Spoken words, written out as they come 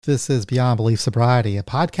This is Beyond Belief Sobriety, a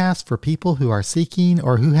podcast for people who are seeking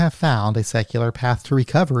or who have found a secular path to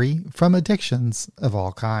recovery from addictions of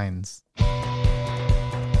all kinds.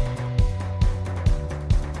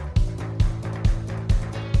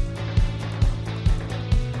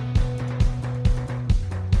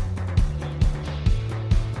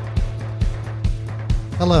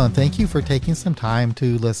 Hello, and thank you for taking some time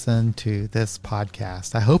to listen to this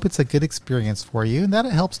podcast. I hope it's a good experience for you and that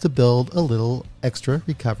it helps to build a little extra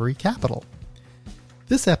recovery capital.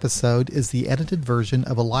 This episode is the edited version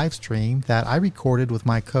of a live stream that I recorded with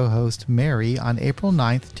my co-host Mary on April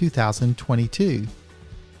 9th, 2022.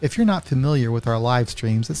 If you're not familiar with our live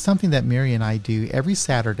streams, it's something that Mary and I do every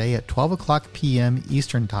Saturday at 12 o'clock p.m.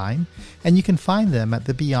 Eastern Time, and you can find them at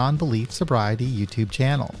the Beyond Belief Sobriety YouTube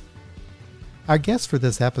channel. Our guest for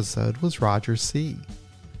this episode was Roger C.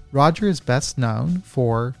 Roger is best known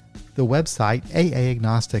for the website AA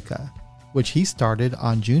Agnostica, which he started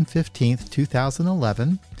on June 15,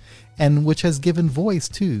 2011, and which has given voice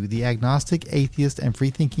to the agnostic, atheist, and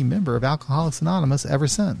free-thinking member of Alcoholics Anonymous ever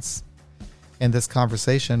since. In this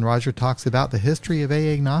conversation, Roger talks about the history of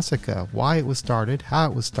AA Agnostica, why it was started, how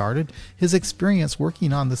it was started, his experience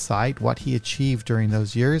working on the site, what he achieved during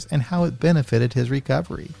those years, and how it benefited his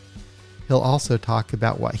recovery. He'll also talk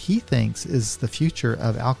about what he thinks is the future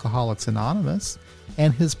of Alcoholics Anonymous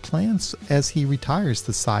and his plans as he retires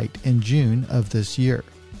the site in June of this year.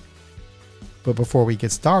 But before we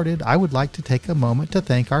get started, I would like to take a moment to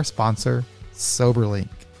thank our sponsor, SoberLink.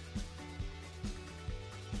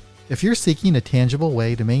 If you're seeking a tangible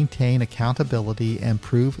way to maintain accountability and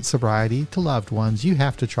prove sobriety to loved ones, you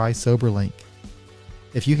have to try SoberLink.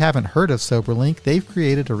 If you haven't heard of SoberLink, they've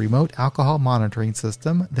created a remote alcohol monitoring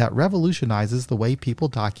system that revolutionizes the way people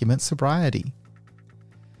document sobriety.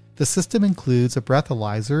 The system includes a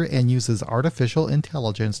breathalyzer and uses artificial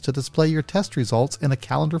intelligence to display your test results in a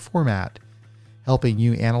calendar format, helping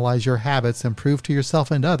you analyze your habits and prove to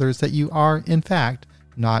yourself and others that you are, in fact,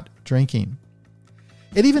 not drinking.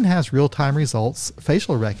 It even has real-time results,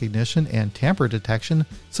 facial recognition, and tamper detection,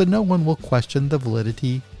 so no one will question the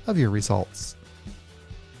validity of your results.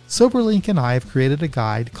 SoberLink and I have created a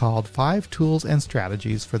guide called 5 Tools and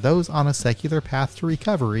Strategies for Those on a Secular Path to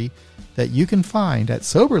Recovery that you can find at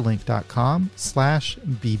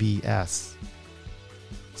soberlink.com/BBS.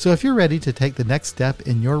 So if you're ready to take the next step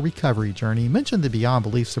in your recovery journey, mention the Beyond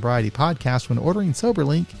Belief Sobriety podcast when ordering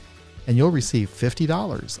SoberLink, and you'll receive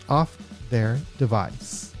 $50 off their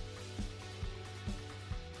device.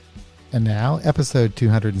 And now, episode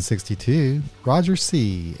 262, Roger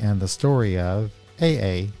C. and the story of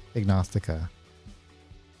AA Agnostica.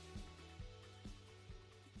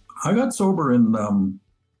 I got sober in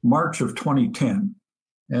March of 2010,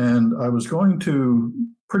 and I was going to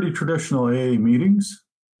pretty traditional AA meetings,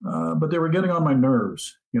 but they were getting on my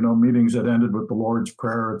nerves, meetings that ended with the Lord's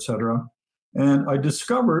Prayer, etc. And I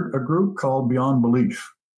discovered a group called Beyond Belief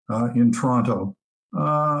in Toronto,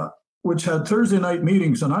 which had Thursday night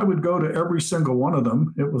meetings, and I would go to every single one of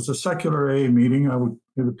them. It was a secular AA meeting.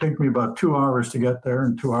 It would take me about 2 hours to get there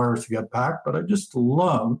and 2 hours to get back, but I just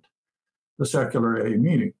loved the secular AA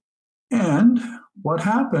meeting. And what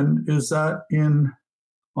happened is that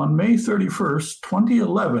on May 31st,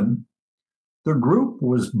 2011, the group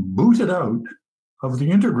was booted out of the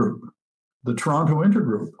intergroup, the Toronto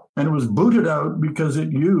intergroup. And it was booted out because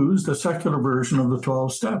it used a secular version of the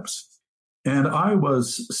 12 steps. And I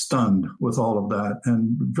was stunned with all of that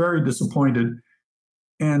and very disappointed.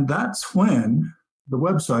 And that's when the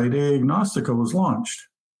website AA Agnostica was launched.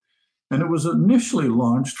 And it was initially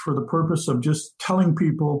launched for the purpose of just telling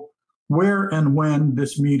people where and when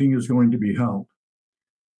this meeting is going to be held.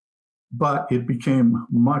 But it became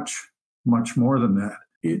much, much more than that.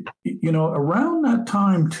 Around that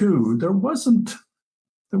time too, there wasn't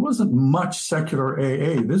much secular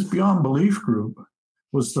AA. This Beyond Belief group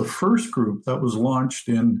was the first group that was launched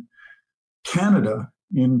in Canada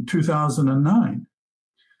in 2009.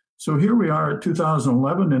 So here we are at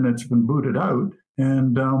 2011, and it's been booted out.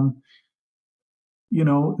 And,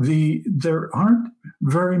 there aren't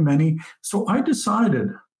very many. So I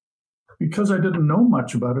decided, because I didn't know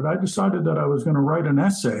much about it, I decided that I was going to write an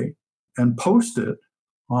essay and post it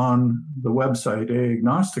on the website AA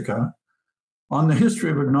Agnostica on the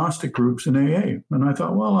history of agnostic groups in AA. And I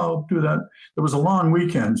thought, well, I'll do that. It was a long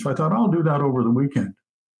weekend, so I thought I'll do that over the weekend.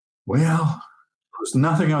 Well, there was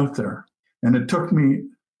nothing out there. And it took me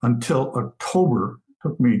until October, it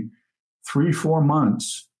took me 3-4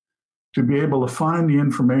 months to be able to find the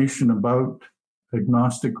information about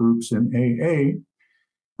agnostic groups in AA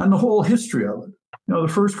and the whole history of it. The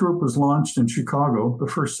first group was launched in Chicago. The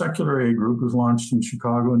first secular AA group was launched in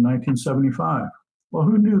Chicago in 1975. Well,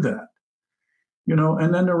 who knew that?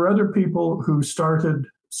 And then there were other people who started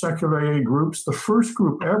secular AA groups. The first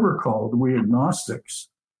group ever called We Agnostics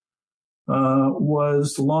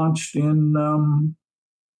was launched in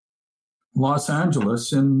Los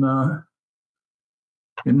Angeles in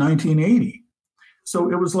 1980.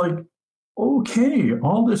 So it was like, okay,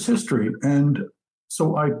 all this history. And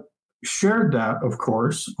so I shared that, of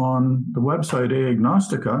course, on the website AA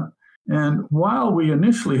Agnostica. And while we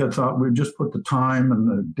initially had thought we'd just put the time and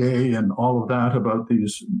the day and all of that about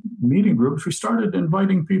these meeting groups, we started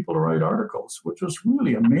inviting people to write articles, which was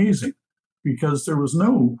really amazing because we're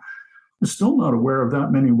still not aware of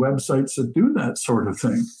that many websites that do that sort of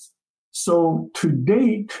thing. So to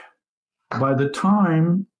date, by the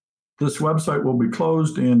time this website will be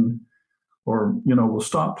closed we'll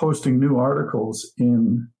stop posting new articles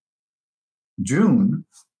in June,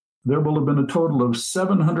 there will have been a total of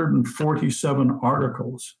 747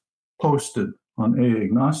 articles posted on AA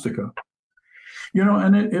Agnostica.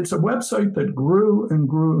 And it's a website that grew and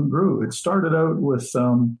grew and grew. It started out with,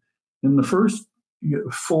 in the first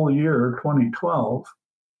full year, 2012,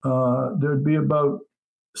 there'd be about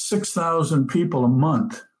 6,000 people a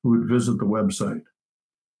month who would visit the website.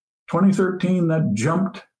 2013, that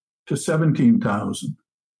jumped to 17,000.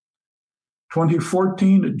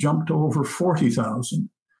 2014, it jumped to over 40,000.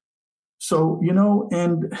 So,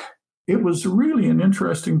 and it was really an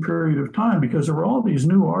interesting period of time because there were all these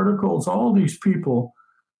new articles, all these people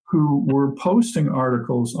who were posting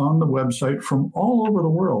articles on the website from all over the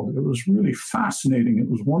world. It was really fascinating. It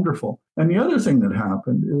was wonderful. And the other thing that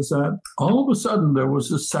happened is that all of a sudden there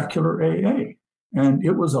was a secular AA, and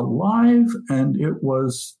it was alive and it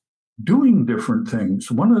was doing different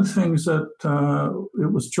things. One of the things that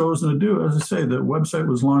it was chosen to do, as I say, the website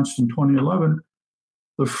was launched in 2011.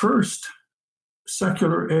 The first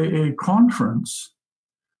secular AA conference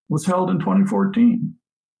was held in 2014,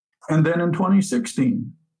 and then in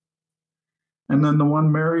 2016. And then the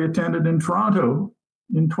one Mary attended in Toronto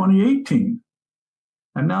in 2018.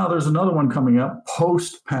 And now there's another one coming up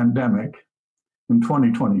post-pandemic in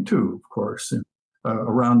 2022, of course,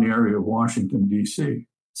 around the area of Washington, D.C.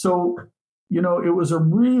 So, it was a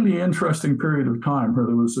really interesting period of time where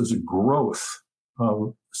there was this growth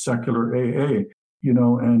of secular AA,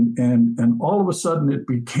 and all of a sudden it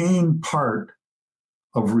became part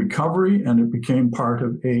of recovery and it became part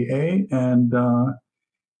of AA, and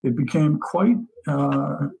it became quite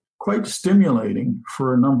stimulating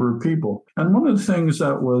for a number of people. And one of the things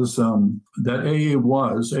that was that AA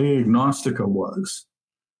Agnostica was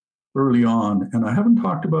early on, and I haven't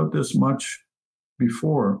talked about this much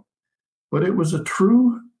before, but it was a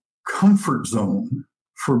true comfort zone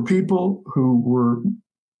for people who were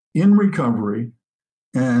in recovery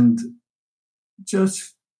and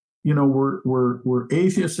just, were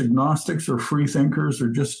atheists, agnostics, or free thinkers, or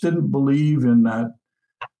just didn't believe in that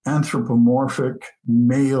anthropomorphic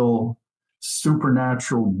male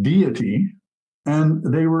supernatural deity. And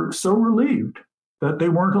they were so relieved that they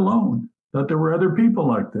weren't alone, that there were other people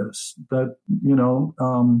like this, that,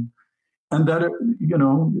 and that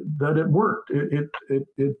it worked. It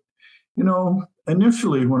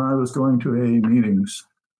initially when I was going to AA meetings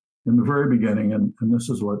in the very beginning, and this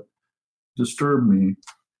is what disturbed me,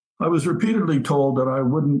 I was repeatedly told that I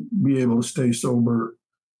wouldn't be able to stay sober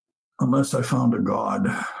unless I found a God.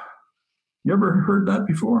 You ever heard that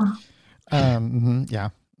before? Yeah.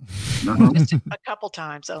 Just a couple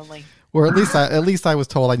times only. Or at least I was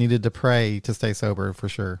told I needed to pray to stay sober for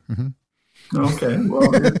sure. Mm-hmm. Okay.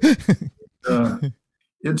 Well,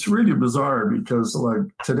 it's really bizarre because like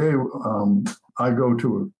today I go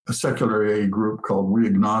to a secular AA group called We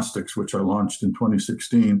Agnostics, which I launched in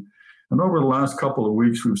 2016. And over the last couple of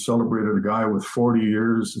weeks, we've celebrated a guy with 40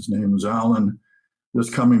 years. His name is Alan. This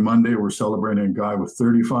coming Monday, we're celebrating a guy with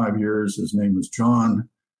 35 years. His name is John.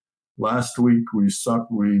 Last week, we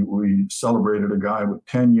celebrated a guy with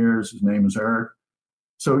 10 years. His name is Eric.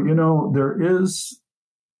 So, there is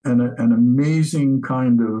an amazing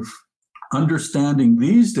kind of understanding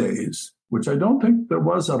these days, which I don't think there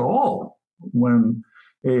was at all when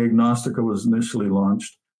AA Agnostica was initially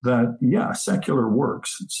launched, that, secular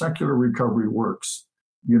works, secular recovery works,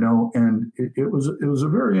 and it was a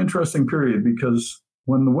very interesting period because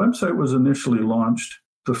when the website was initially launched,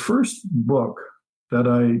 the first book that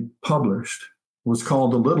I published was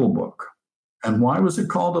called The Little Book. And why was it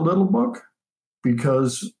called The Little Book?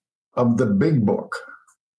 Because of the big book.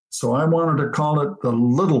 So I wanted to call it The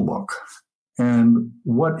Little Book. And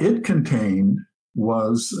what it contained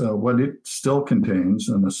was what it still contains,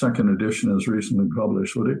 and the second edition is recently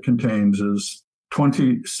published. What it contains is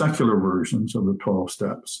 20 secular versions of the 12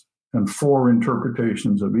 steps and 4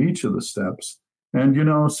 interpretations of each of the steps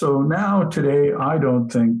And, so now today, I don't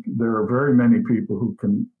think there are very many people who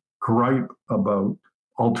can gripe about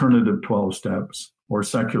alternative 12 steps or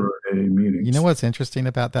secular AA meetings. You know what's interesting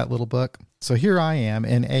about that little book? So here I am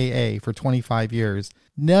in AA for 25 years.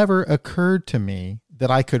 Never occurred to me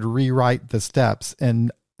that I could rewrite the steps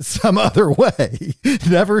in some other way. It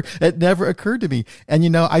never occurred to me.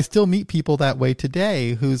 And, I still meet people that way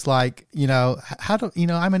today who's like,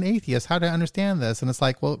 I'm an atheist. How do I understand this? And it's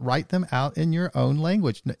like, well, write them out in your own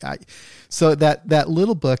language. So that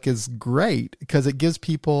little book is great because it gives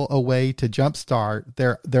people a way to jumpstart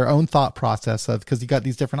their own thought process because you got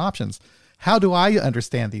these different options. How do I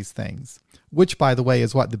understand these things? Which, by the way,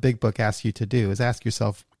 is what the big book asks you to do, is ask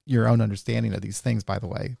yourself your own understanding of these things, by the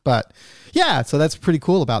way. But yeah, so that's pretty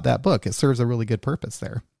cool about that book. It serves a really good purpose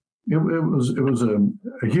there. It was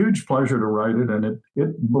a huge pleasure to write it, and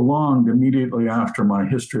it belonged immediately after my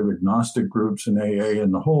history of agnostic groups in AA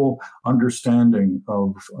and the whole understanding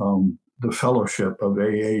of the fellowship of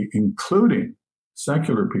AA, including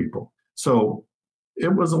secular people. So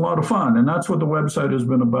it was a lot of fun, and that's what the website has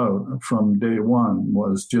been about from day one.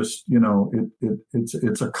 Was just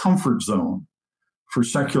it's a comfort zone for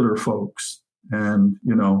secular folks, and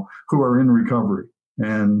who are in recovery,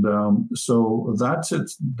 and so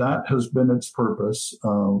that has been its purpose.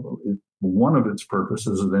 One of its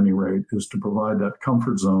purposes, at any rate, is to provide that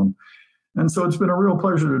comfort zone, and so it's been a real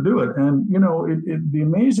pleasure to do it. And the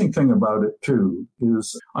amazing thing about it too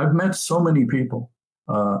is I've met so many people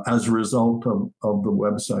as a result of the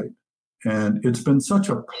website, and it's been such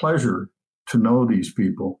a pleasure to know these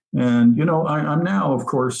people. And, I'm now, of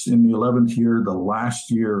course, in the 11th year, the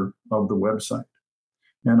last year of the website.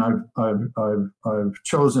 And I've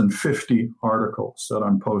chosen 50 articles that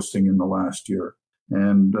I'm posting in the last year.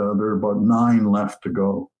 And there are about 9 left to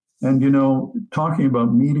go. And, talking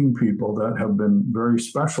about meeting people that have been very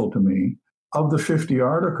special to me, of the 50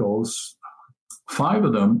 articles, 5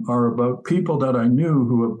 of them are about people that I knew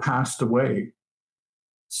who have passed away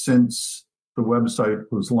since the website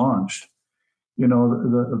was launched.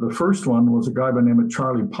 The first one was a guy by the name of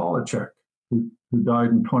Charlie Polachek, who died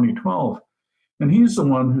in 2012. And he's the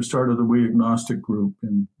one who started the We Agnostic group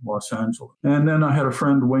in Los Angeles. And then I had a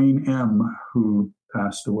friend, Wayne M., who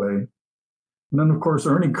passed away. And then, of course,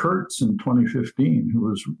 Ernie Kurtz in 2015, who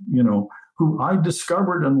was, who I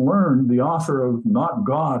discovered and learned, the author of Not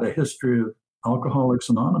God, A History of Alcoholics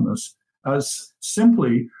Anonymous, as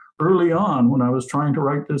simply early on when I was trying to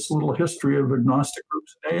write this little history of agnostic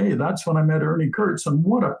groups in AA. That's when I met Ernie Kurtz, and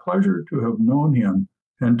what a pleasure to have known him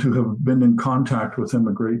and to have been in contact with him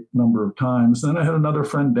a great number of times. Then I had another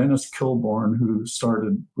friend, Dennis Kilborn, who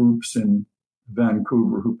started groups in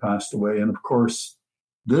Vancouver, who passed away. And of course,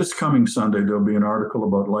 this coming Sunday, there'll be an article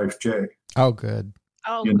about Life J. Oh, good.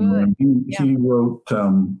 Oh, good. He wrote,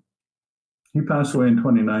 he passed away in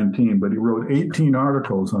 2019, but he wrote 18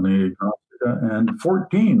 articles on AA and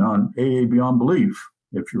 14 on AA Beyond Belief,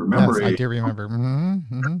 if you remember. Yes, I do remember.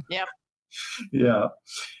 Mm-hmm. Mm-hmm. Yep. Yeah.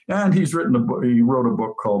 And he wrote a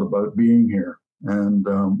book called About Being Here. And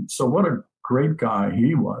so what a great guy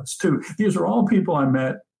he was, too. These are all people I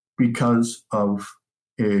met because of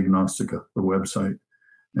AA Agnostica, the website.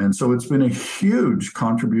 And so it's been a huge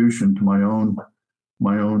contribution to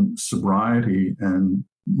my own sobriety and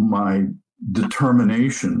my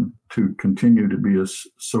determination to continue to be a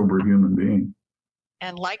sober human being.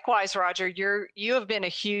 And likewise, Roger, you have been a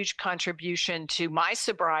huge contribution to my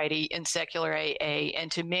sobriety in secular AA and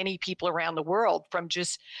to many people around the world, from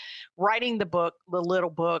just writing the book, the little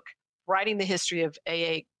book, writing the history of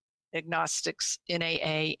AA agnostics in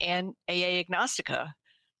AA and AA Agnostica.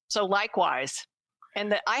 So likewise.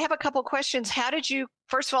 And I have a couple questions.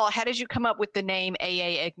 First of all, how did you come up with the name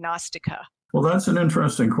AA Agnostica? Well, that's an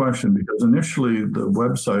interesting question, because initially the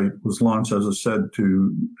website was launched, as I said,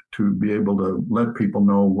 to be able to let people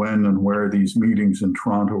know when and where these meetings in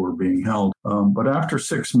Toronto were being held. But after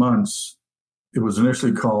 6 months, it was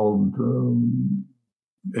initially called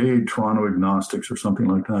AA Toronto Agnostics or something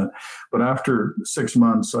like that. But after 6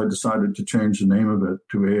 months, I decided to change the name of it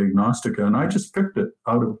to AA Agnostica, and I just picked it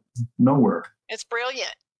out of nowhere. It's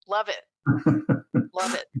brilliant. Love it.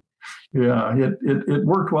 Love it. Yeah, it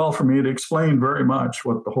worked well for me. It explained very much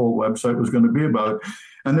what the whole website was going to be about.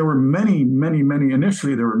 And there were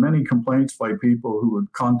initially there were many complaints by people who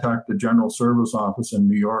would contact the General Service Office in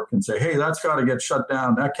New York and say, hey, that's got to get shut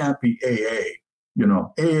down. That can't be AA.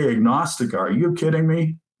 AA Agnostica, are you kidding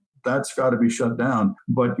me? That's got to be shut down.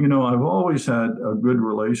 But, I've always had a good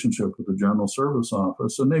relationship with the General Service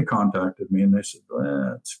Office, and they contacted me and they said,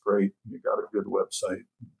 it's great. You got a good website.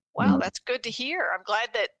 Wow, that's good to hear. I'm glad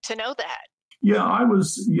to know that. Yeah, I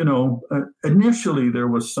was, initially there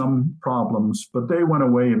was some problems, but they went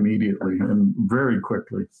away immediately and very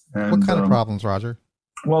quickly. And what kind of problems, Roger?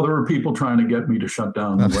 Well, there were people trying to get me to shut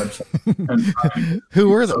down the website. And, who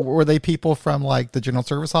were they? Were they people from like the General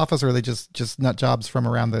Service Office, or were they just nut jobs from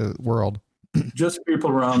around the world? Just people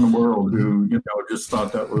around the world who, just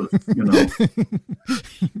thought that was,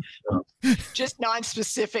 just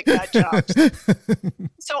non-specific nut jobs.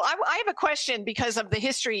 So I have a question because of the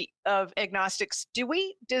history of agnostics.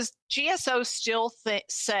 Does GSO still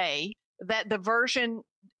say that the version,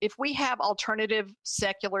 if we have alternative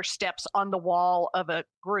secular steps on the wall of a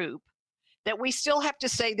group, that we still have to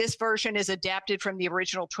say this version is adapted from the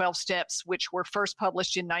original 12 steps, which were first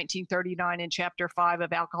published in 1939 in Chapter 5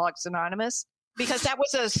 of Alcoholics Anonymous? Because that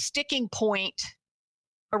was a sticking point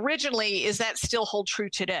originally. Is that still hold true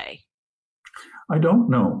today? I don't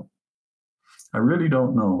know. I really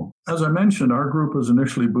don't know. As I mentioned, our group was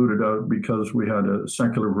initially booted out because we had a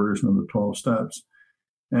secular version of the 12 steps.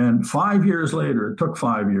 And 5 years later, it took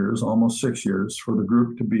 5 years, almost 6 years, for the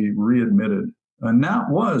group to be readmitted. And that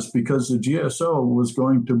was because the GSO was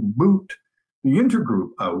going to boot the intergroup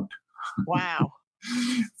out. Wow.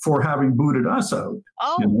 For having booted us out.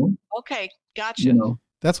 Oh, okay. Gotcha.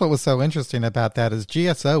 That's what was so interesting about that is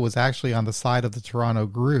GSO was actually on the side of the Toronto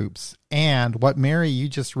groups. And what, Mary, you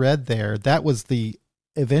just read there, that was the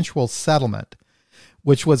eventual settlement,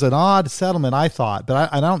 which was an odd settlement, I thought.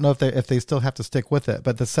 But I don't know if they still have to stick with it.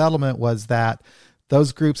 But the settlement was that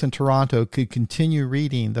those groups in Toronto could continue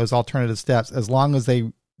reading those alternative steps as long as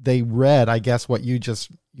they read, I guess, what you just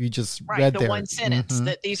read there. One sentence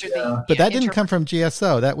that these are the. But that didn't come from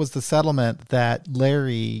GSO. That was the settlement that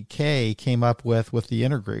Larry Kay came up with the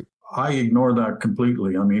intergroup. I ignore that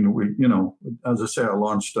completely. I mean, we, as I say, I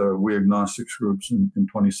launched We Agnostics groups in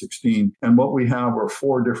 2016, and what we have are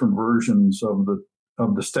 4 different versions of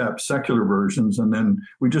the steps, secular versions, and then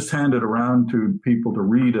we just hand it around to people to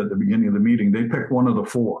read at the beginning of the meeting. They pick one of the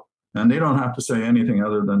 4, and they don't have to say anything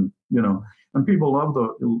other than, and people love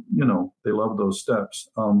they love those steps.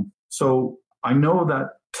 So I know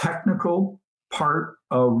that technical part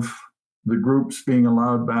of the groups being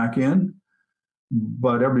allowed back in,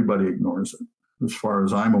 but everybody ignores it as far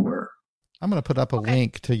as I'm aware. I'm going to put up a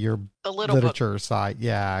link to your literature site.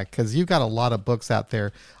 Yeah, because you've got a lot of books out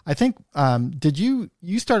there. I think,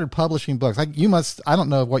 you started publishing books. I don't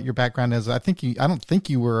know what your background is. I don't think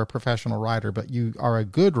you were a professional writer, but you are a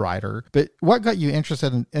good writer. But what got you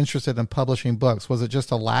interested in publishing books? Was it just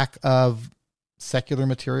a lack of secular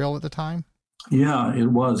material at the time? Yeah, it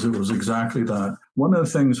was. It was exactly that. One of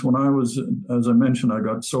the things when I was, as I mentioned, I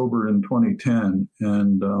got sober in 2010.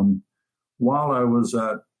 And while I was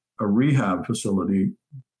at a rehab facility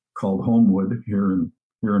called Homewood here in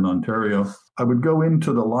Ontario, I would go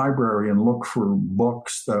into the library and look for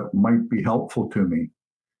books that might be helpful to me,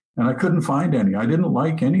 and I couldn't find any. I didn't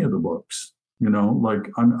like any of the books. Like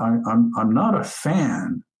I'm not a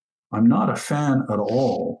fan. I'm not a fan at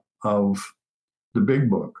all of the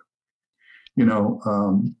big book. In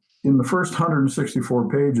the first 164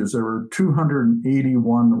 pages, there were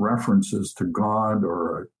 281 references to God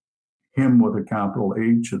or a hymn with a capital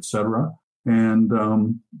H, etc. And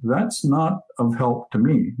that's not of help to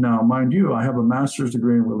me. Now, mind you, I have a master's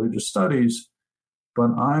degree in religious studies,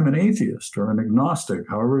 but I'm an atheist or an agnostic,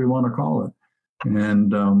 however you want to call it.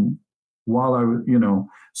 And while I was,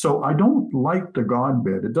 so I don't like the God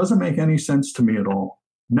bit. It doesn't make any sense to me at all.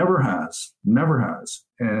 Never has.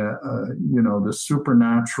 The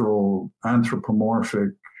supernatural, anthropomorphic,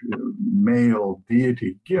 male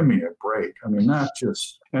deity, give me a break. I mean, that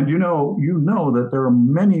just, and you know that there are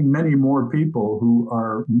many, many more people who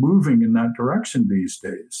are moving in that direction these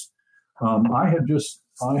days. I have just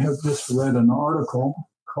read an article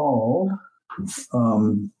called, it's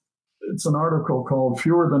an article called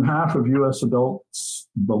Fewer Than Half of U.S. Adults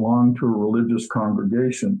Belong to a Religious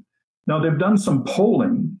Congregation. Now, they've done some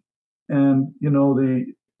polling, and,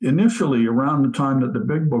 initially, around the time that the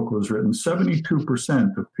big book was written,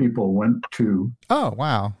 72% of people went to. Oh,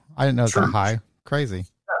 wow. I didn't know it was that high. Crazy.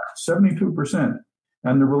 Yeah, 72%.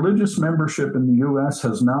 And the religious membership in the U.S.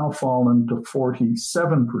 has now fallen to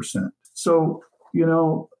 47%. So,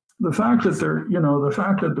 the fact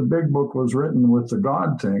that the big book was written with the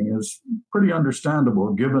God thing is pretty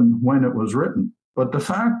understandable given when it was written. But the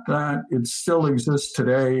fact that it still exists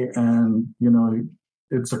today and,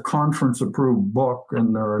 it's a conference-approved book,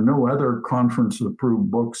 and there are no other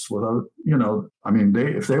conference-approved books without,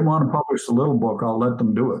 if they want to publish a little book, I'll let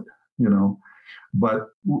them do it, But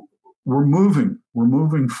we're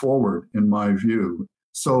moving forward, in my view.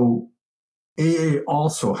 So AA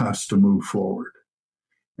also has to move forward.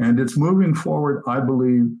 And it's moving forward, I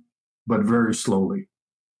believe, but very slowly,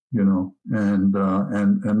 and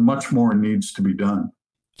much more needs to be done.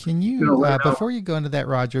 Can you, before you go into that,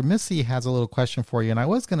 Roger, Missy has a little question for you, and I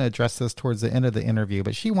was going to address this towards the end of the interview,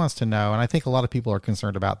 but she wants to know, and I think a lot of people are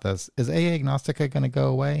concerned about this, is AA Agnostica going to go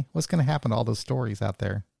away? What's going to happen to all those stories out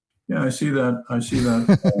there? Yeah, I see that.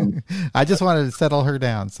 I just wanted to settle her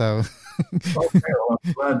down, so. Okay, well,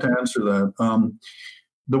 I'm glad to answer that.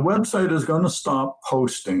 The website is going to stop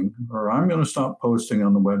posting, or I'm going to stop posting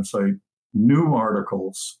on the website new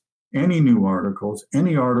articles, any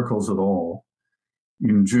articles at all,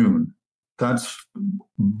 in June. But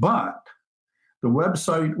the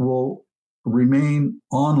website will remain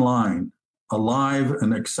online, alive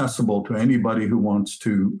and accessible to anybody who wants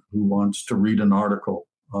to read an article,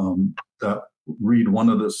 read one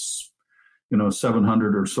of the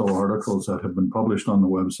 700 or so articles that have been published on the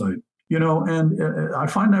website. And I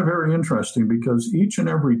find that very interesting because each and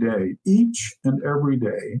every day,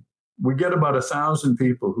 we get about 1,000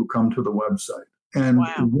 people who come to the website. And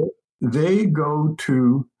wow. They go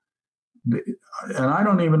to, and I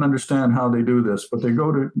don't even understand how they do this, but they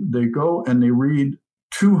go and they read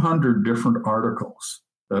 200 different articles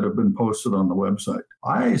that have been posted on the website.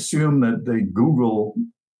 I assume that they Google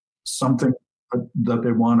something that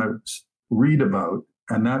they want to read about,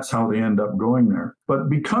 and that's how they end up going there. But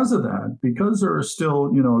because of that, because there are still,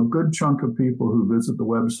 a good chunk of people who visit the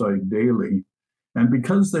website daily, and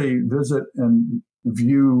because they visit and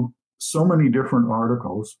view so many different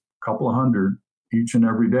articles, a couple of hundred each and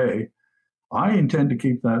every day, I intend to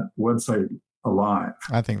keep that website alive.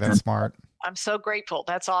 I think that's smart. I'm so grateful.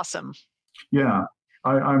 That's awesome. Yeah,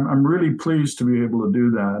 I'm really pleased to be able to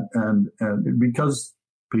do that, and because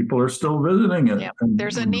people are still visiting it. Yeah,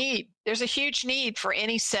 there's a need. There's a huge need for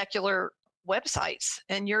any secular websites,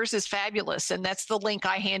 and yours is fabulous. And that's the link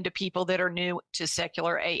I hand to people that are new to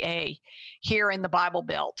secular AA here in the Bible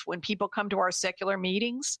Belt. When people come to our secular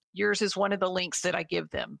meetings, yours is one of the links that I give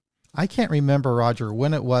them. I can't remember, Roger,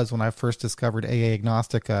 when it was when I first discovered AA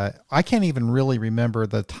Agnostica. I can't even really remember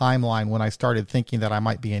the timeline when I started thinking that I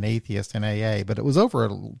might be an atheist in AA, but it was over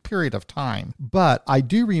a period of time. But I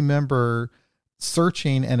do remember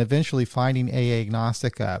searching and eventually finding AA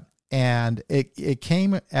Agnostica. And it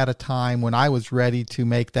came at a time when I was ready to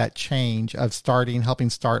make that change of helping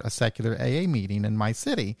start a secular AA meeting in my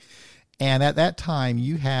city. And at that time,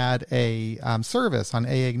 you had a service on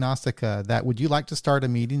AA Agnostica that would you like to start a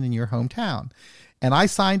meeting in your hometown? And I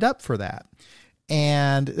signed up for that.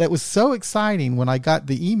 And that was so exciting when I got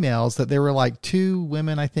the emails that there were like 2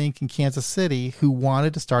 women, I think, in Kansas City who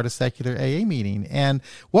wanted to start a secular AA meeting. And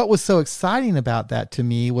what was so exciting about that to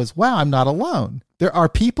me was, wow, I'm not alone. There are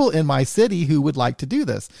people in my city who would like to do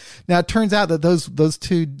this. Now, it turns out that those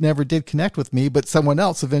 2 never did connect with me, but someone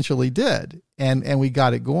else eventually did. And we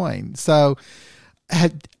got it going. So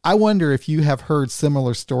I wonder if you have heard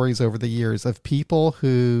similar stories over the years of people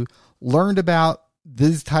who learned about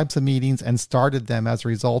these types of meetings and started them as a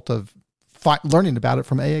result of learning about it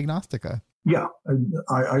from AA Agnostica. Yeah,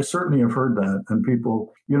 I certainly have heard that. And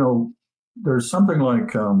people, there's something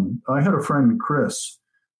like, I had a friend, Chris,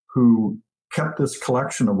 who kept this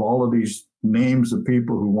collection of all of these names of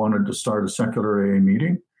people who wanted to start a secular AA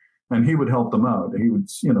meeting, and he would help them out. He would,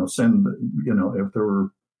 send, if there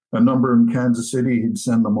were a number in Kansas City, he'd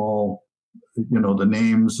send them all, the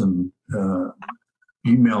names and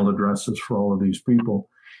email addresses for all of these people.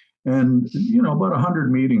 And, about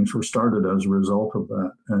 100 meetings were started as a result of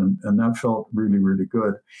that. And that felt really, really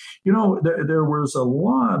good. There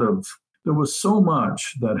was so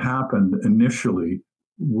much that happened initially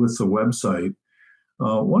with the website.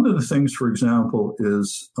 One of the things, for example,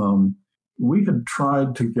 is we had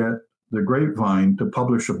tried to get the Grapevine to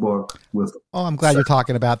publish a book with. Oh, I'm glad you're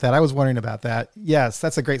talking about that. I was wondering about that. Yes,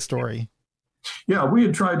 that's a great story. Yeah, we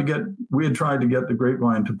had tried to get the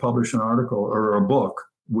Grapevine to publish an article or a book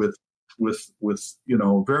with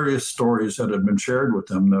various stories that had been shared with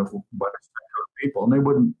them by secular people, and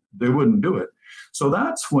they wouldn't do it. So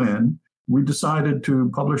that's when we decided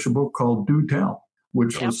to publish a book called Do Tell,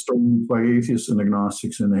 which was stories by atheists and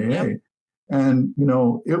agnostics in AA. Yep. And,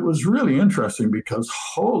 it was really interesting because,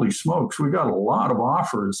 holy smokes, we got a lot of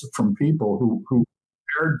offers from people who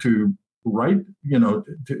cared to write,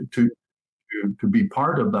 to be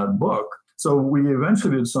part of that book. So we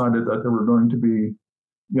eventually decided that there were going to be,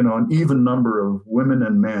 an even number of women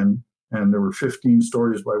and men, and there were 15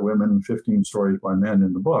 stories by women and 15 stories by men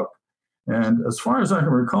in the book. And as far as I can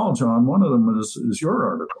recall, John, one of them is your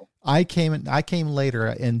article. I came later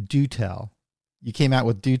in Do Tell. You came out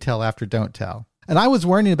with Do Tell after Don't Tell. And I was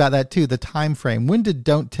wondering about that too, the time frame. When did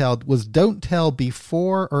Don't Tell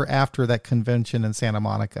before or after that convention in Santa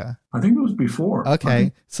Monica? I think it was before.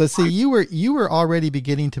 Okay. So see, you were already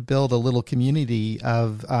beginning to build a little community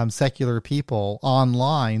of secular people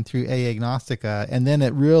online through AA Agnostica, and then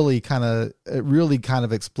it really kind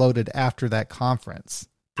of exploded after that conference.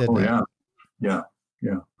 Didn't it? Yeah,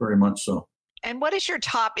 very much so. And what is your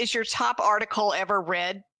top article ever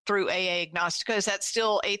read through AA Agnostica? Is that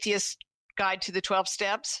still Atheist Guide to the 12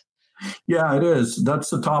 Steps? Yeah, it is. That's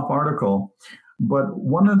the top article. But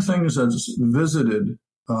one of the things that's visited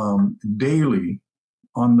daily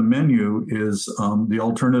on the menu is the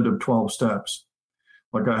alternative 12 steps.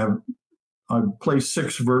 Like I've placed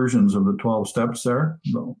 6 versions of the 12 steps there,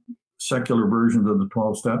 the secular versions of the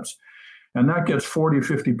 12 steps. And that gets 40,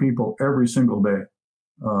 50 people every single day.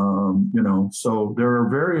 So there are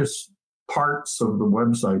various parts of the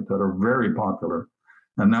website that are very popular.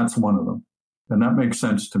 And that's one of them. And that makes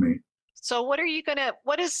sense to me. So what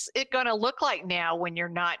is it going to look like now when you're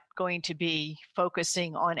not going to be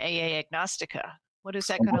focusing on AA Agnostica? What is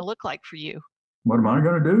that going to look like for you? What am I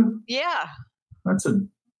going to do? Yeah. That's a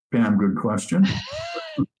damn good question.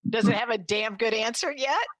 Does it have a damn good answer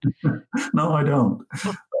yet? No, I don't.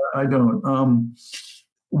 I don't. I'm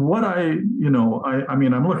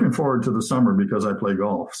looking forward to the summer because I play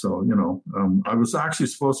golf. So, I was actually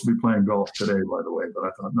supposed to be playing golf today, by the way, but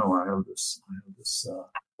I thought, no, I have this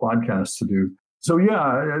podcast to do. So,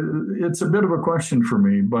 yeah, it's a bit of a question for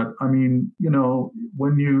me. But I mean,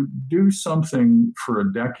 when you do something for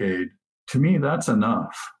a decade, to me, that's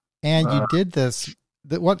enough. And you did this.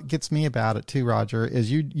 What gets me about it too, Roger,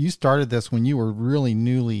 is you started this when you were really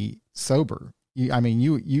newly sober.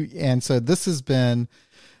 And so this has been,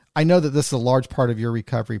 I know that this is a large part of your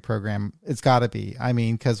recovery program. It's got to be. I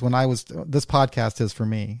mean, because this podcast is for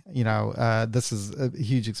me. This is a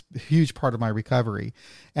huge part of my recovery,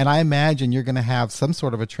 and I imagine you're going to have some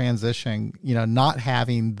sort of a transition. Not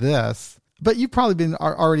having this, but you've probably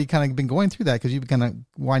already kind of been going through that because you've been kind of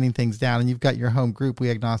winding things down, and you've got your home group, We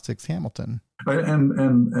Agnostics Hamilton.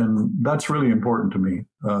 And that's really important to me.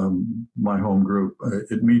 My home group,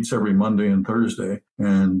 it meets every Monday and Thursday.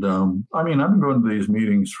 And I've been going to these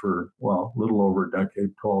meetings for, a little over a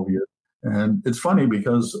decade, 12 years. And it's funny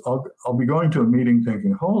because I'll be going to a meeting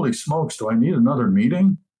thinking, holy smokes, do I need another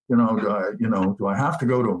meeting? Do I have to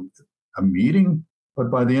go to a meeting?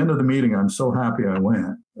 But by the end of the meeting, I'm so happy I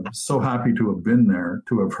went. I'm so happy to have been there,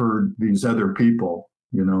 to have heard these other people,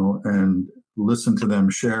 and listen to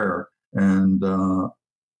them share. And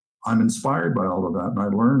I'm inspired by all of that, and I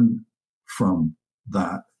learn from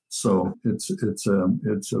that. So it's a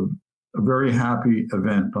very happy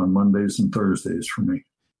event on Mondays and Thursdays for me.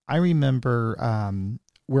 I remember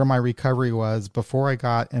where my recovery was before I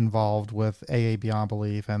got involved with AA Beyond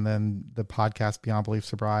Belief, and then the podcast Beyond Belief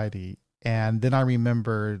Sobriety, and then I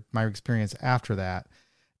remember my experience after that,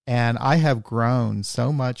 and I have grown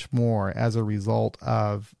so much more as a result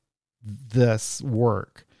of this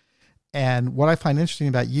work. And what I find interesting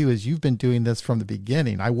about you is you've been doing this from the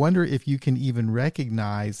beginning. I wonder if you can even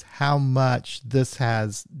recognize how much this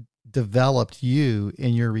has developed you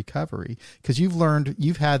in your recovery, because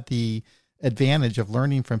you've had the advantage of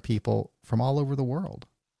learning from people from all over the world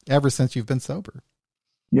ever since you've been sober.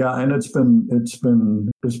 Yeah. And it's been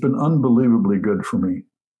unbelievably good for me,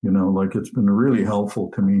 it's been really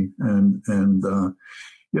helpful to me. And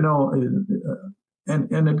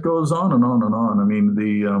it goes on and on and on. I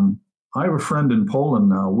mean, I have a friend in Poland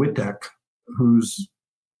now, Witek, who's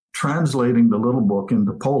translating the little book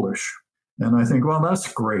into Polish. And I think, well,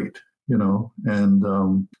 that's great, and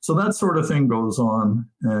so that sort of thing goes on.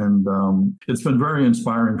 And it's been very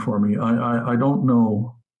inspiring for me. I don't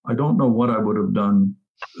know what I would have done.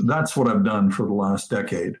 That's what I've done for the last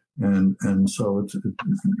decade. And so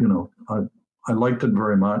I liked it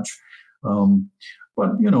very much.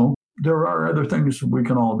 But, there are other things we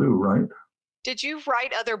can all do, right? Did you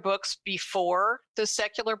write other books before the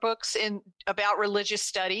secular books about religious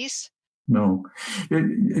studies? No,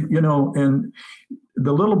 and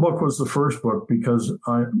the little book was the first book because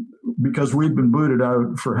we'd been booted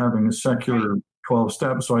out for having a secular 12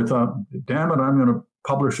 steps. So I thought, damn it, I'm going to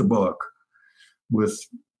publish a book with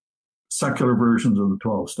secular versions of the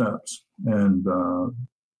 12 steps. And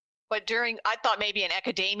but I thought maybe in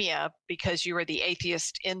academia, because you were the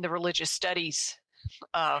atheist in the religious studies.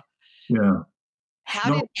 Yeah.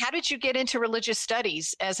 How did you get into religious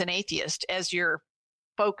studies as an atheist, as your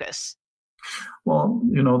focus? Well,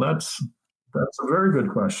 that's a very good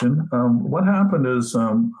question. What happened is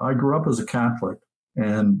I grew up as a Catholic,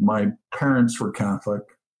 and my parents were Catholic,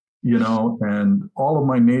 and all of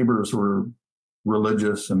my neighbors were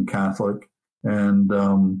religious and Catholic. And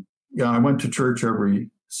I went to church every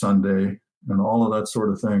Sunday and all of that sort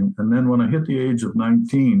of thing. And then when I hit the age of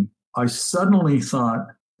 19, I suddenly thought,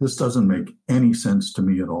 this doesn't make any sense to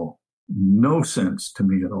me at all. No sense to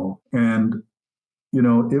me at all. And,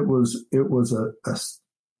 it was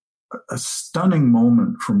a stunning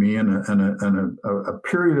moment for me and a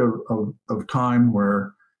period of time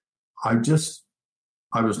where I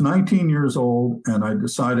was 19 years old and I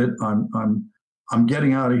decided I'm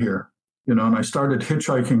getting out of here, and I started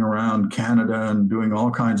hitchhiking around Canada and doing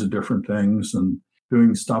all kinds of different things and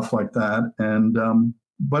doing stuff like that. And,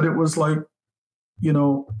 but it was like,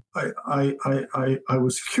 I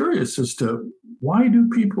was curious as to why do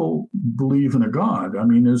people believe in a God? I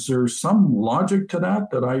mean, is there some logic to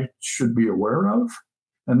that I should be aware of?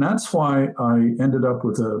 And that's why I ended up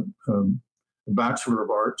with a Bachelor of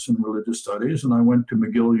Arts in Religious Studies, and I went to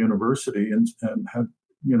McGill University and had,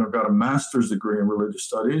 got a master's degree in Religious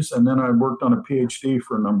Studies. And then I worked on a PhD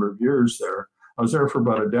for a number of years there. I was there for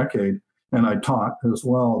about a decade, and I taught as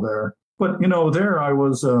well there. But, there I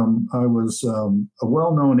was a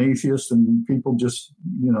well-known atheist, and people just,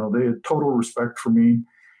 they had total respect for me.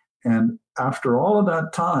 And after all of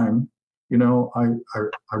that time,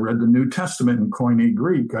 I read the New Testament in Koine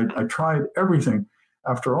Greek. I tried everything.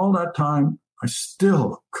 After all that time, I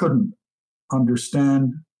still couldn't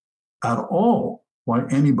understand at all why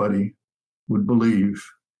anybody would believe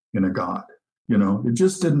in a God. It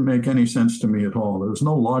just didn't make any sense to me at all. There was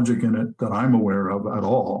no logic in it that I'm aware of at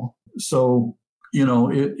all. So,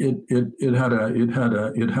 it had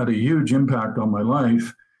a huge impact on my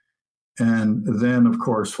life. And then, of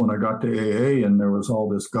course, when I got to AA and there was all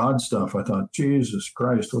this God stuff, I thought, Jesus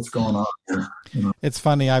Christ, what's going on here? It's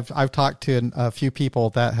funny. I've talked to a few people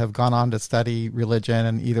that have gone on to study religion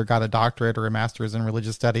and either got a doctorate or a master's in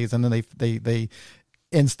religious studies, and then they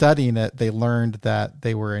in studying it, they learned that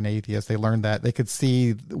they were an atheist. They learned that they could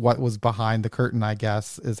see what was behind the curtain, I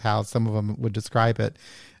guess, is how some of them would describe it.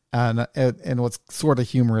 And what's sort of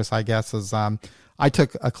humorous, I guess, is I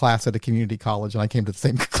took a class at a community college and I came to the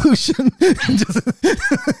same conclusion.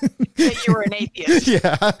 That you were an atheist.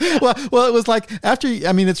 Yeah. Well, it was like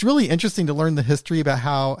it's really interesting to learn the history about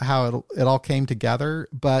how it all came together.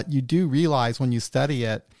 But you do realize when you study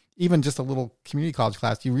it, even just a little community college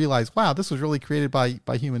class, you realize, wow, this was really created by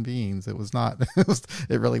human beings. It was not,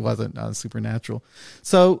 it really wasn't supernatural.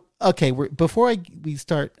 So, okay, before we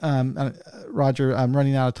start, Roger, I'm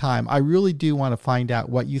running out of time. I really do want to find out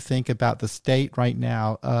what you think about the state right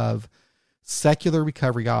now of secular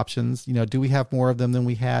recovery options. Do we have more of them than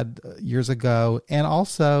we had years ago? And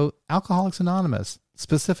also Alcoholics Anonymous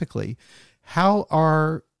specifically.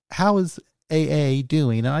 How is AA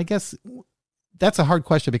doing? And I guess that's a hard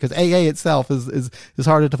question because AA itself is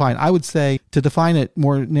hard to define. I would say, to define it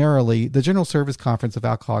more narrowly, the General Service Conference of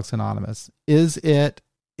Alcoholics Anonymous, is it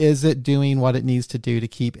doing what it needs to do to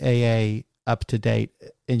keep AA up to date,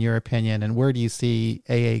 in your opinion? And where do you see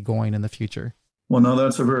AA going in the future? Well, now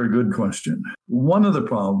that's a very good question. One of the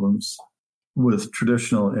problems with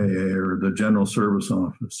traditional AA or the General Service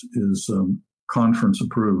Office is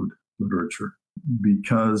conference-approved literature,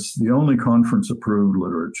 because the only conference-approved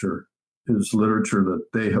literature is literature that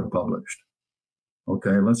they have published.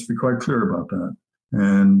 Okay, let's be quite clear about that.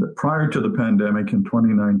 And prior to the pandemic in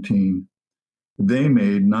 2019, they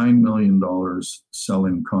made $9 million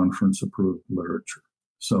selling conference-approved literature.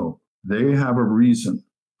 So they have a reason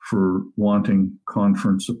for wanting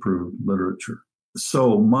conference-approved literature.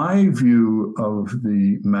 So my view of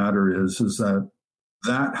the matter is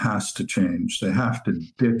that has to change. They have to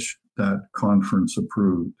ditch that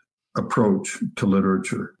conference-approved approach to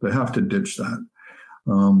literature. They have to ditch that.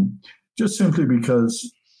 Just simply because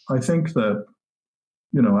I think that,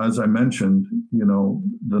 as I mentioned,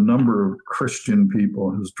 the number of Christian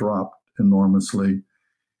people has dropped enormously.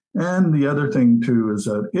 And the other thing, too, is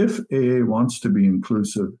that if AA wants to be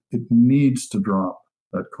inclusive, it needs to drop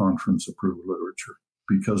that conference-approved literature,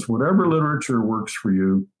 because whatever literature works for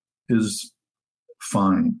you is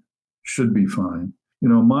fine, should be fine.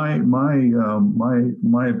 My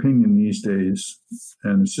opinion these days,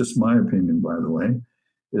 and it's just my opinion, by the way,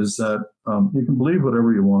 is that you can believe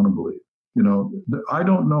whatever you want to believe. I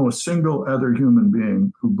don't know a single other human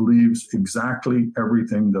being who believes exactly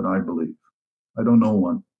everything that I believe. I don't know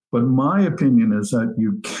one. But my opinion is that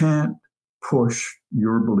you can't push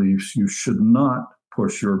your beliefs. You should not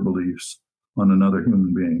push your beliefs on another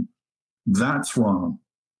human being. That's wrong.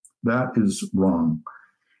 That is wrong.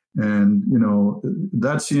 And,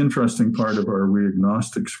 that's the interesting part of our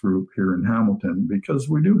Reagnostics group here in Hamilton, because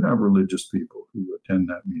we do have religious people who attend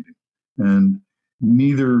that meeting. And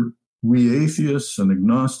neither we atheists and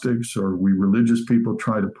agnostics, or we religious people,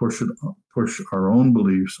 try to push our own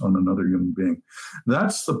beliefs on another human being.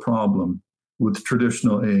 That's the problem with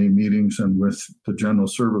traditional AA meetings and with the General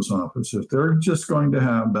Service Office. If they're just going to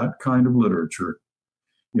have that kind of literature,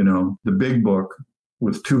 the big book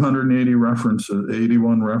with 280 references,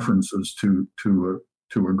 81 references to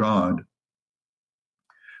a God,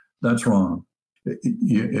 that's wrong.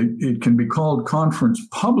 It can be called conference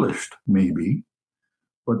published, maybe,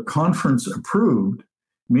 but conference approved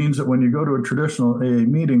means that when you go to a traditional AA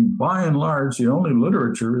meeting, by and large, the only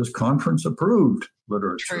literature is conference approved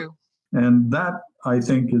literature. True. And that, I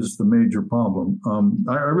think, is the major problem.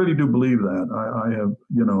 I really do believe that.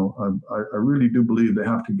 I really do believe they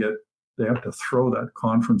have to throw that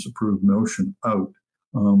conference approved notion out.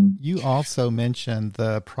 You also mentioned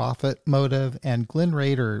the profit motive, and Glenn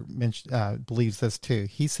Rader believes this too.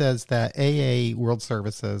 He says that AA World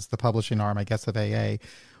Services, the publishing arm, I guess, of AA,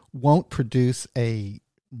 won't produce a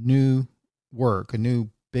new work, a new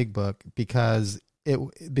big book, because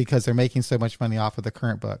they're making so much money off of the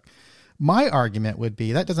current book. My argument would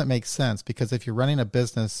be that doesn't make sense, because if you're running a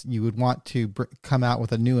business, you would want to come out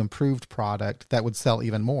with a new improved product that would sell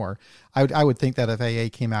even more. I would think that if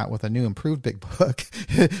AA came out with a new improved big book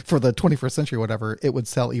for the 21st century, whatever, it would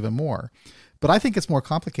sell even more. But I think it's more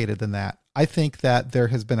complicated than that. I think that there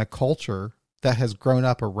has been a culture that has grown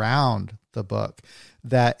up around the book,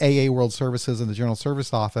 that AA World Services and the General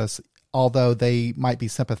Service Office, although they might be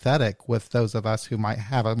sympathetic with those of us who might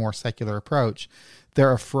have a more secular approach,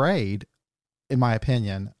 they're afraid, in my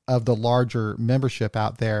opinion, of the larger membership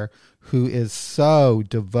out there who is so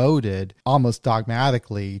devoted, almost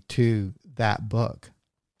dogmatically, to that book.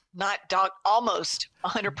 Not almost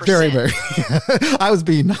 100%. Very, very. I was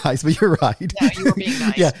being nice, but you're right. No, you were being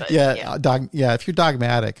nice. Yeah. If you're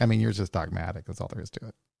dogmatic, I mean, you're just dogmatic. That's all there is to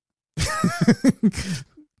it.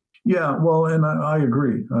 Yeah, well, and I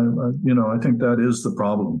agree. I think that is the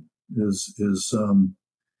problem.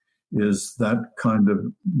 Is that kind of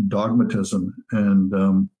dogmatism,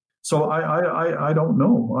 and so I don't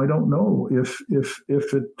know. I don't know if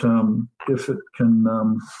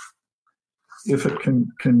it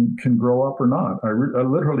can grow up or not. I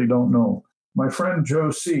literally don't know. My friend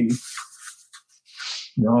Joe C.,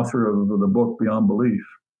 the author of the book Beyond Belief,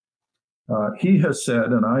 he has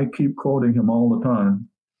said, and I keep quoting him all the time,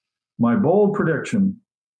 my bold prediction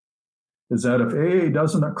is that if AA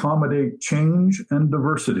doesn't accommodate change and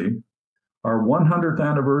diversity, our 100th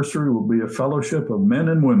anniversary will be a fellowship of men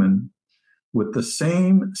and women with the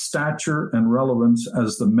same stature and relevance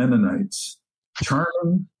as the Mennonites,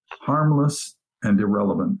 charming, harmless, and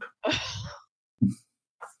irrelevant.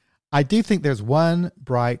 I do think there's one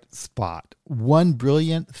bright spot, one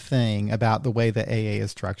brilliant thing about the way that AA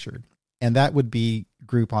is structured, and that would be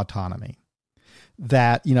group autonomy.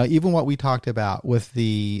 That, even what we talked about with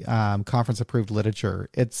the conference approved literature,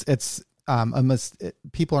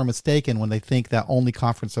 people are mistaken when they think that only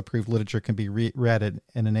conference approved literature can be read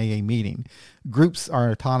in an AA meeting. Groups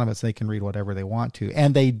are autonomous. They can read whatever they want to.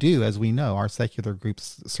 And they do, as we know, our secular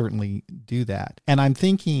groups certainly do that. And I'm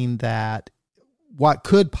thinking that what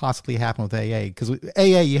could possibly happen with AA, because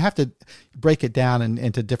AA, you have to break it down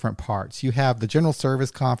into different parts. You have the General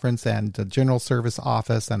Service Conference and the General Service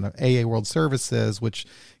Office and the AA World Services, which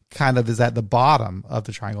kind of is at the bottom of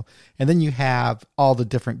the triangle. And then you have all the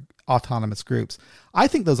different autonomous groups. I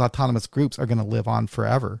think those autonomous groups are going to live on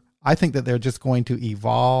forever. I think that they're just going to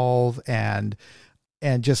evolve and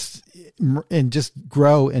just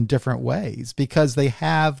grow in different ways because they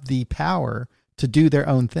have the power to do their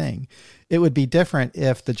own thing. It would be different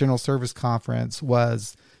if the General Service Conference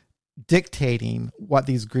was dictating what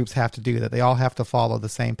these groups have to do, that they all have to follow the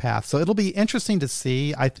same path. So it'll be interesting to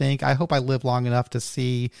see. I hope I live long enough to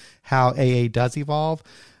see how AA does evolve.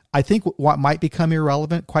 I think what might become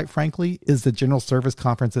irrelevant, quite frankly, is the General Service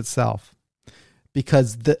Conference itself,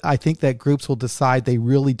 because I think that groups will decide they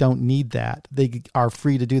really don't need that. They are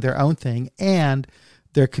free to do their own thing, and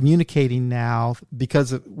they're communicating now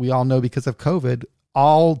because we all know because of COVID,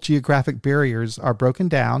 all geographic barriers are broken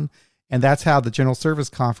down, and that's how the General Service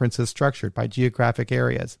Conference is structured, by geographic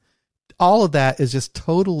areas. All of that is just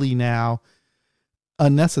totally now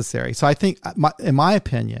unnecessary. So I think, in my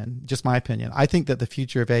opinion, I think that the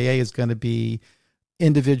future of AA is going to be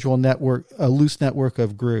individual network, a loose network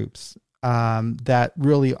of groups that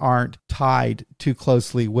really aren't tied too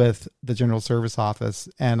closely with the General Service Office.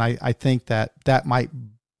 And I think that might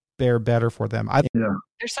bear better for them.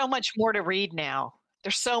 There's so much more to read now.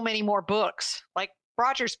 There's so many more books, like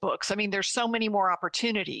Roger's books. I mean, there's so many more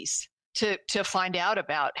opportunities. to find out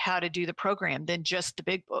about how to do the program than just the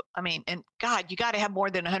big book. I mean, and God, you got to have more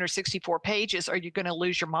than 164 pages or you're going to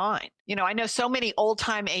lose your mind. I know so many old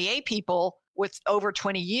time AA people with over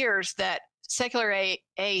 20 years that secular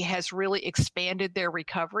AA has really expanded their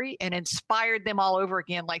recovery and inspired them all over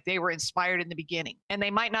again like they were inspired in the beginning. And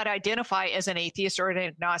they might not identify as an atheist or an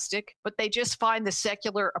agnostic, but they just find the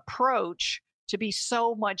secular approach to be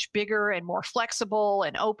so much bigger and more flexible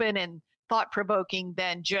and open and thought-provoking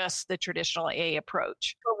than just the traditional AA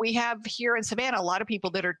approach. But we have here in Savannah a lot of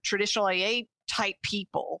people that are traditional AA type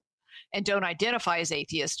people and don't identify as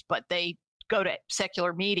atheists, but they go to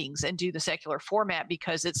secular meetings and do the secular format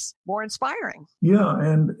because it's more inspiring. Yeah,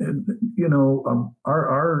 and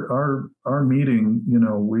our meeting,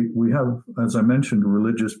 we have, as I mentioned,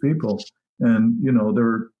 religious people, and there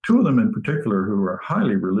are two of them in particular who are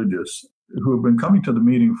highly religious, who have been coming to the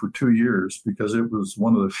meeting for 2 years because it was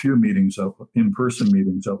one of the few in-person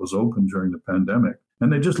meetings that was open during the pandemic.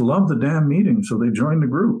 And they just love the damn meeting. So they joined the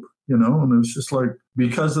group, and it was just like,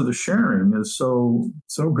 because of the sharing is so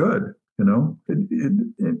good,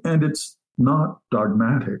 and it's not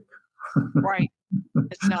dogmatic. Right.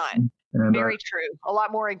 It's not. And, very true. A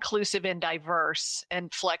lot more inclusive and diverse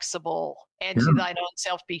and flexible, and to thine own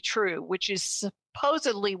self be true, which is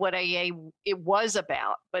supposedly what AA it was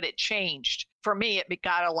about, but it changed. For me, it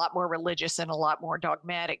got a lot more religious and a lot more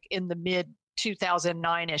dogmatic in the mid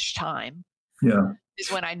 2009-ish time. Yeah.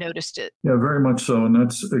 Is when I noticed it. Yeah, very much so. And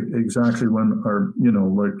that's exactly when our,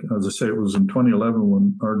 like, as I say, it was in 2011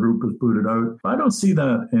 when our group was booted out. I don't see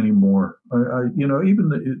that anymore. Even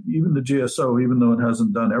the GSO, even though it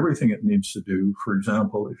hasn't done everything it needs to do, for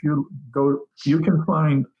example, if you go, you can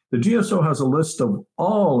find, the GSO has a list of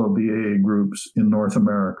all of the AA groups in North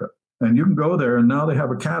America. And you can go there, and now they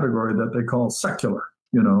have a category that they call secular,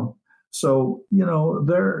 So,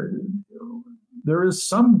 there is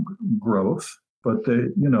some growth, but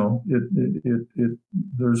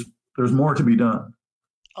there's more to be done.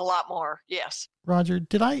 A lot more, yes. Roger,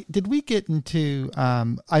 did we get into?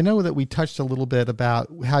 I know that we touched a little bit about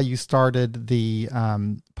how you started the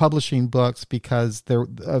publishing books because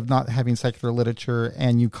of not having secular literature,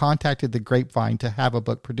 and you contacted the Grapevine to have a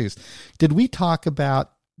book produced. Did we talk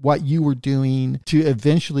about what you were doing to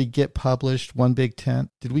eventually get published, One Big Tent?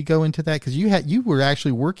 Did we go into that? Because you were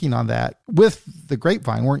actually working on that with the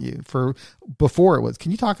Grapevine, weren't you? Before it was. Can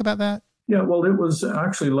you talk about that? Yeah, well, it was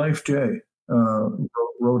actually Life J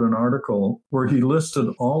wrote an article where he listed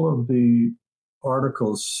all of the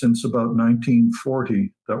articles since about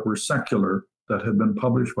 1940 that were secular that had been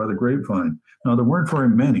published by the Grapevine. Now, there weren't very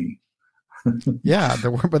many. Yeah,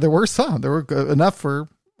 there were some. There were enough for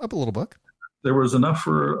a little book. There was enough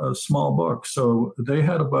for a small book. So they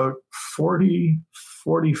had about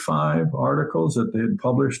 45 articles that they had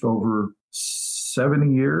published over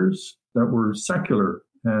 70 years that were secular.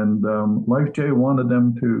 And Life J wanted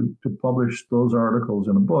them to publish those articles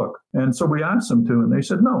in a book. And so we asked them to, and they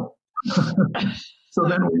said no. So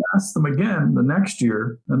then we asked them again the next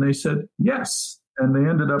year, and they said yes. And they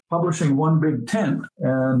ended up publishing One Big Tent.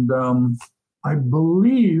 And I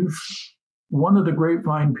believe one of the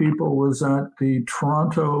Grapevine people was at the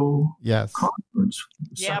Toronto conference.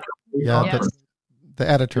 Yep. The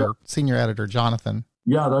editor, senior editor, Jonathan.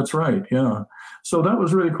 Yeah, that's right. Yeah. So that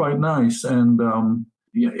was really quite nice. And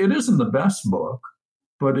it isn't the best book,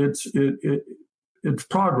 but it's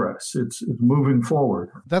progress. It's moving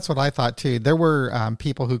forward. That's what I thought too. There were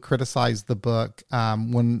people who criticized the book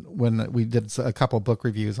when we did a couple of book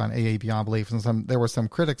reviews on AA Beyond Belief, and there were some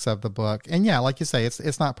critics of the book. And yeah, like you say,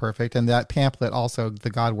 it's not perfect. And that pamphlet, also the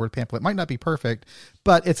God Word pamphlet, might not be perfect,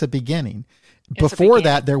 but it's a beginning. Before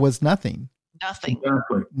that, there was nothing.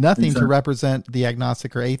 Nothing to represent the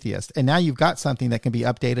agnostic or atheist. And now you've got something that can be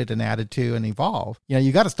updated and added to and evolve.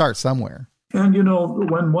 You got to start somewhere. And,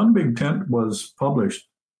 when One Big Tent was published,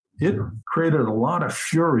 it created a lot of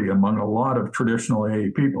fury among a lot of traditional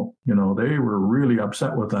AA people. They were really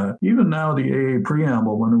upset with that. Even now, the AA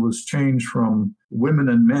preamble, when it was changed from women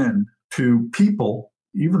and men to people,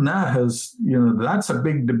 even that has, that's a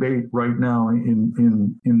big debate right now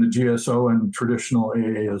in the GSO and traditional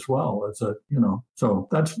AA as well. It's so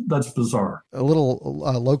that's bizarre. A little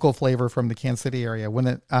local flavor from the Kansas City area.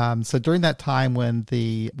 So during that time when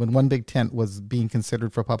One Big Tent was being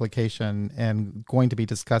considered for publication and going to be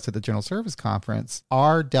discussed at the General Service Conference,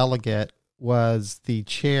 our delegate was the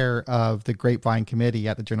chair of the Grapevine Committee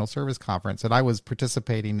at the General Service Conference. And I was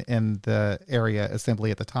participating in the area assembly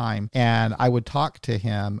at the time. And I would talk to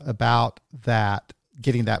him about that,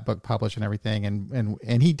 getting that book published and everything.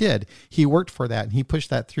 And he did. He worked for that, and he pushed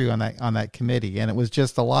that through on that committee. And it was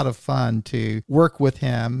just a lot of fun to work with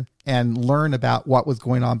him and learn about what was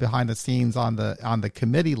going on behind the scenes on the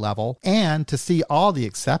committee level, and to see all the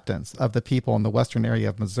acceptance of the people in the western area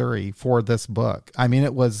of Missouri for this book. I mean,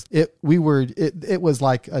 it was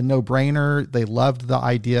like a no-brainer. They loved the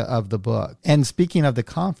idea of the book. And speaking of the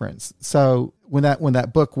conference, so when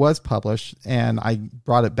that book was published and I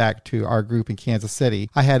brought it back to our group in Kansas City,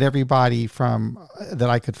 I had everybody that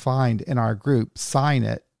I could find in our group sign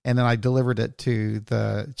it. And then I delivered it to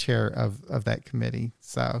the chair of that committee.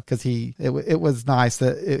 So, because it was nice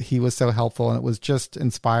that he was so helpful, and it was just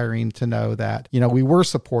inspiring to know that, we were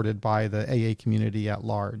supported by the AA community at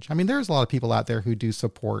large. I mean, there's a lot of people out there who do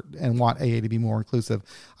support and want AA to be more inclusive.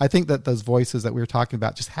 I think that those voices that we were talking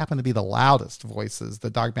about just happen to be the loudest voices. The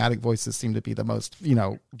dogmatic voices seem to be the most,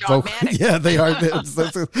 vocal. Yeah, they are. They're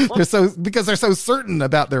so because they're so certain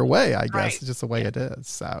about their way, I guess. Right. It's just the way it is.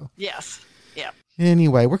 So, yes. Yeah.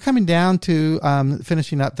 Anyway, we're coming down to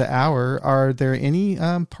finishing up the hour. Are there any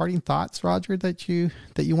parting thoughts, Roger, that you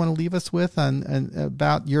want to leave us with and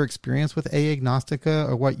about your experience with AA Agnostica,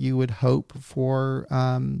 or what you would hope for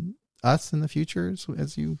us in the future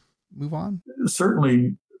as you move on?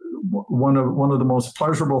 Certainly, one of the most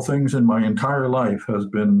pleasurable things in my entire life has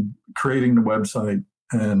been creating the website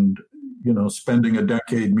and spending a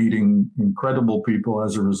decade meeting incredible people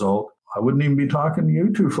as a result. I wouldn't even be talking to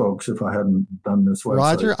you two folks if I hadn't done this website.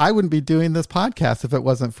 Roger, I wouldn't be doing this podcast if it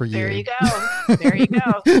wasn't for you. There you go. There you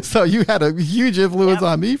go. So you had a huge influence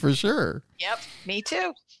on me for sure. Yep, me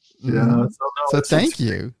too. Yeah. So thank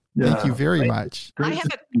you. Yeah, thank you very much. I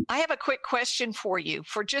have a quick question for you.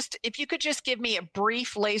 If you could just give me a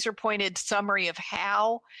brief laser pointed summary of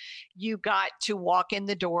how you got to walk in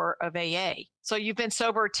the door of AA. So you've been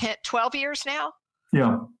sober 12 years now?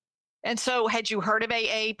 Yeah. And so had you heard of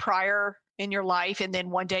AA prior in your life, and then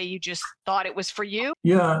one day you just thought it was for you?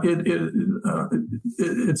 Yeah,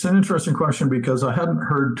 it's an interesting question because I hadn't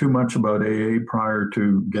heard too much about AA prior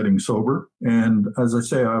to getting sober. And as I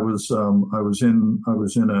say, I was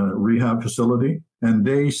in a rehab facility, and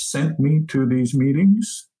they sent me to these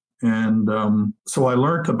meetings. And so I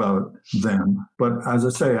learned about them. But as I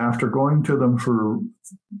say, after going to them from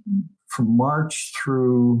March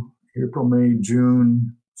through April, May,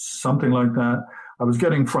 June, something like that, I was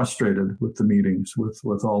getting frustrated with the meetings,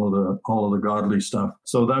 with all of the godly stuff.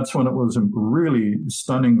 So that's when it was really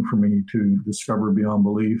stunning for me to discover Beyond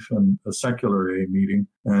Belief and a secular AA meeting.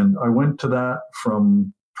 And I went to that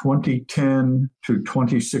from 2010 to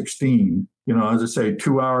 2016. As I say,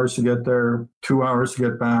 2 hours to get there, 2 hours to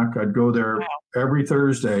get back. I'd go there every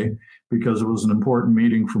Thursday because it was an important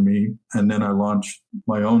meeting for me. And then I launched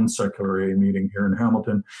my own secular AA meeting here in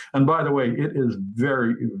Hamilton. And by the way, it is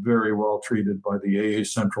very, very well treated by the AA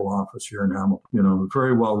central office here in Hamilton,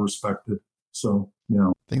 very well respected. So,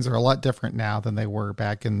 things are a lot different now than they were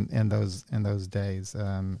back in those days.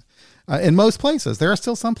 In most places, there are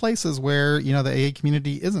still some places where, the AA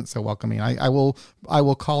community isn't so welcoming. I will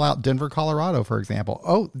call out Denver, Colorado, for example.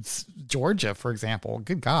 Oh, Georgia, for example.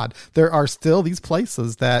 Good God. There are still these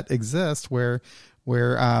places that exist where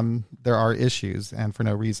there are issues and for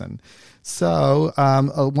no reason. So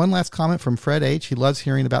one last comment from Fred H. He loves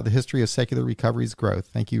hearing about the history of secular recovery's growth.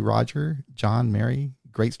 Thank you, Roger, John, Mary.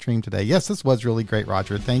 Great stream today. Yes, this was really great,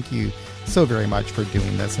 Roger. Thank you so very much for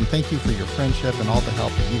doing this. And thank you for your friendship and all the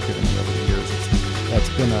help that you've given me over the years. That's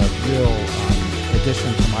been a real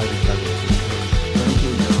addition to my recovery. Thank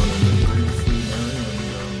you.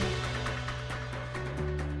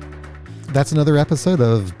 That's another episode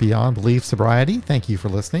of Beyond Belief Sobriety. Thank you for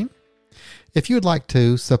listening. If you would like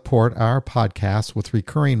to support our podcast with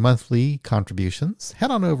recurring monthly contributions,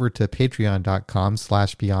 head on over to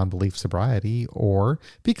patreon.com/beyondbeliefsobriety or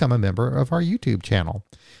become a member of our YouTube channel.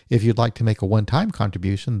 If you'd like to make a one-time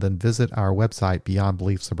contribution, then visit our website,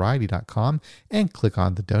 beyondbeliefsobriety.com, and click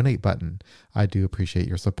on the donate button. I do appreciate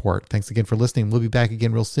your support. Thanks again for listening. We'll be back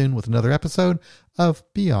again real soon with another episode of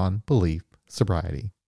Beyond Belief Sobriety.